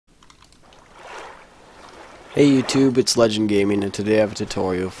Hey YouTube, it's Legend Gaming, and today I have a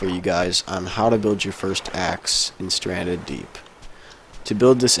tutorial for you guys on how to build your first axe in Stranded Deep. To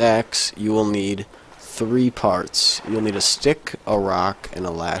build this axe, you will need 3 parts. You'll need a stick, a rock, and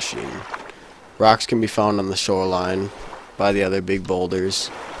a lashing. Rocks can be found on the shoreline by the other big boulders.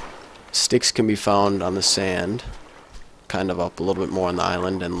 Sticks can be found on the sand, kind of up a little bit more on the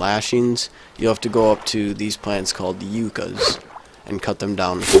island, and lashings, you'll have to go up to these plants called yuccas and cut them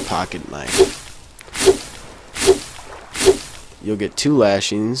down with a pocket knife. You'll get 2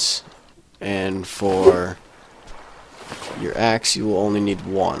 lashings, and for your axe you will only need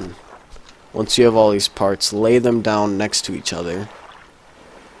 1. Once you have all these parts, lay them down next to each other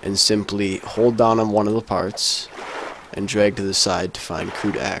and simply hold down on one of the parts and drag to the side to find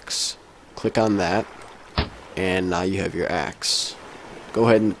crude axe. Click on that and now you have your axe. Go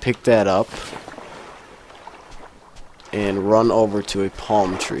ahead and pick that up and run over to a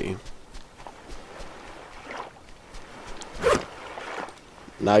palm tree.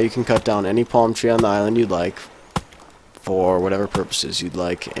 Now you can cut down any palm tree on the island you'd like for whatever purposes you'd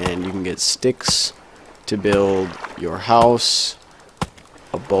like, and you can get sticks to build your house,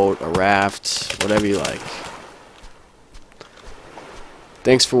 a boat, a raft, whatever you like.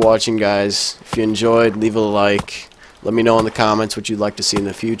 Thanks for watching, guys. If you enjoyed, leave a like. Let me know in the comments what you'd like to see in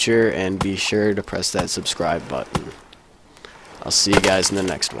the future, and be sure to press that subscribe button. I'll see you guys in the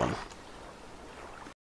next one.